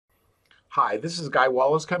Hi, this is Guy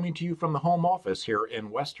Wallace coming to you from the home office here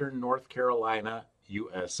in Western North Carolina,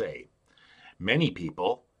 USA. Many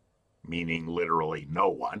people, meaning literally no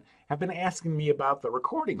one, have been asking me about the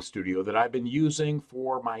recording studio that I've been using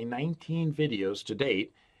for my 19 videos to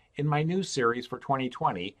date in my new series for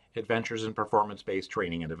 2020, Adventures in Performance-Based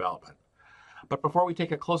Training and Development. But before we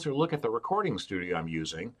take a closer look at the recording studio I'm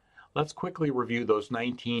using, let's quickly review those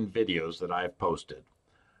 19 videos that I've posted.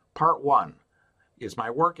 Part 1 is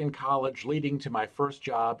my work in college leading to my first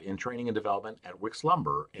job in training and development at Wicks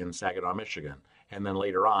Lumber in Saginaw, Michigan, and then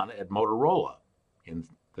later on at Motorola in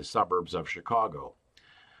the suburbs of Chicago.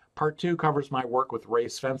 Part 2 covers my work with Ray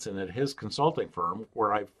Svensson at his consulting firm,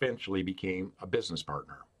 where I eventually became a business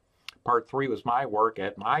partner. Part 3 was my work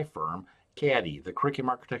at my firm, CADI, the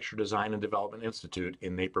Curriculum Architecture Design and Development Institute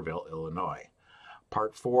in Naperville, Illinois.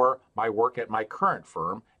 Part 4, my work at my current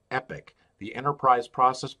firm, EPIC, the Enterprise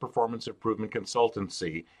Process Performance Improvement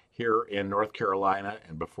Consultancy here in North Carolina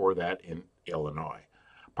and before that in Illinois.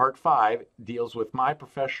 Part 5 deals with my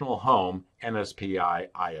professional home, NSPI,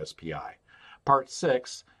 ISPI. Part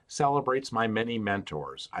 6 celebrates my many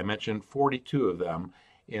mentors. I mentioned 42 of them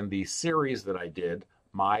in the series that I did,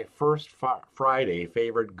 My First Friday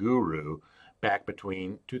Favorite Guru, back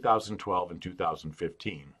between 2012 and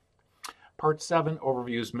 2015. Part 7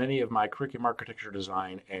 overviews many of my curriculum architecture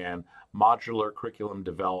design and modular curriculum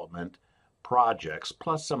development projects,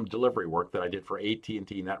 plus some delivery work that I did for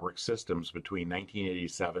AT&T Network Systems between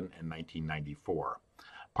 1987 and 1994.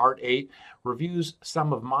 Part 8 reviews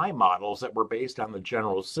some of my models that were based on the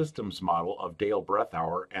General Systems model of Dale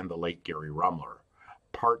Brethauer and the late Gary Rumler.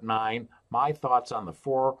 Part 9, my thoughts on the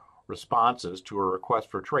 4 responses to a request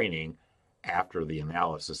for training after the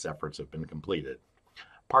analysis efforts have been completed.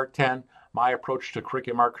 Part 10, my approach to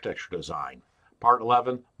curriculum architecture design. Part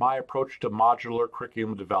 11, my approach to modular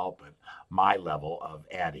curriculum development, my level of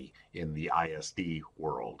ADDIE in the ISD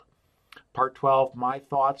world. Part 12, my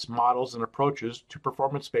thoughts, models, and approaches to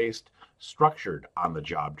performance-based structured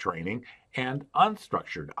on-the-job training and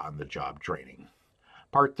unstructured on-the-job training.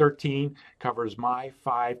 Part 13 covers my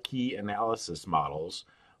 5 key analysis models,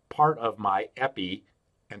 part of my EPI,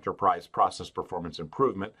 Enterprise Process Performance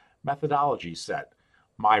Improvement, methodology set,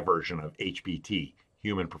 my version of HPT,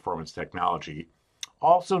 Human Performance Technology,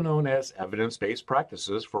 also known as Evidence-Based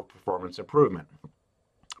Practices for Performance Improvement.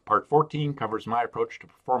 Part 14 covers my approach to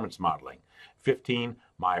performance modeling. 15,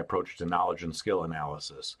 my approach to knowledge and skill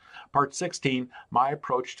analysis. Part 16, my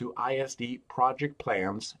approach to ISD project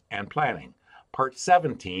plans and planning. Part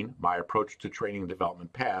 17, my approach to training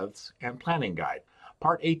development paths and planning guide.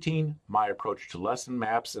 Part 18, my approach to lesson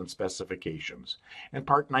maps and specifications. And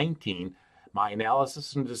Part 19, my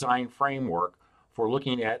analysis and design framework for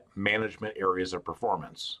looking at management areas of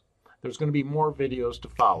performance. There's going to be more videos to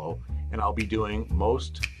follow, and I'll be doing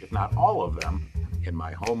most, if not all of them, in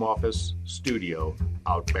my home office studio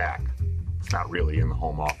out back. It's not really in the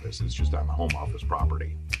home office, it's just on the home office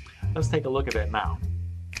property. Let's take a look at that now.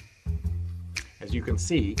 As you can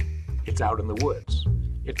see, it's out in the woods.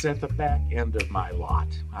 It's at the back end of my lot.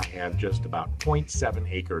 I have just about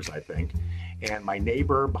 0.7 acres, I think, and my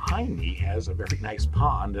neighbor behind me has a very nice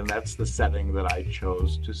pond, and that's the setting that I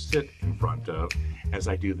chose to sit in front of as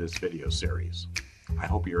I do this video series. I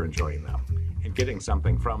hope you're enjoying them and getting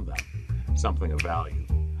something from them, something of value,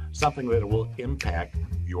 something that will impact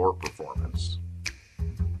your performance.